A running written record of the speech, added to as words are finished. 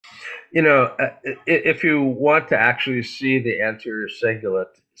If you want to actually see the anterior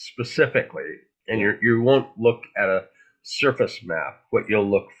cingulate specifically, and Yeah. you won't look at a surface map, what you'll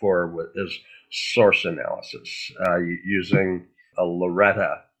look for is source analysis using a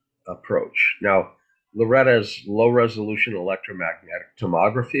Loretta approach. Now, Loretta is low resolution electromagnetic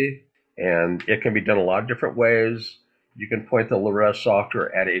tomography, and it can be done a lot of different ways. You can point the Loretta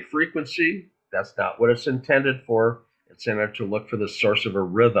software at a frequency. That's not what it's intended for. It's in it to look for the source of a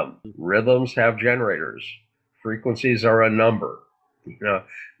rhythm. Rhythms have generators. Frequencies are a number. You know,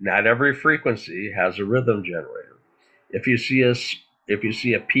 not every frequency has a rhythm generator. If you see a if you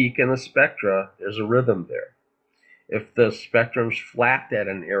see a peak in the spectra, there's a rhythm there. If the spectrum's flat at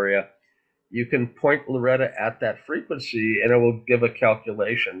an area, you can point Loretta at that frequency and it will give a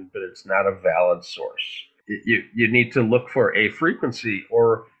calculation, but it's not a valid source. You need to look for a frequency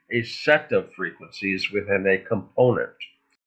or a set of frequencies within a component.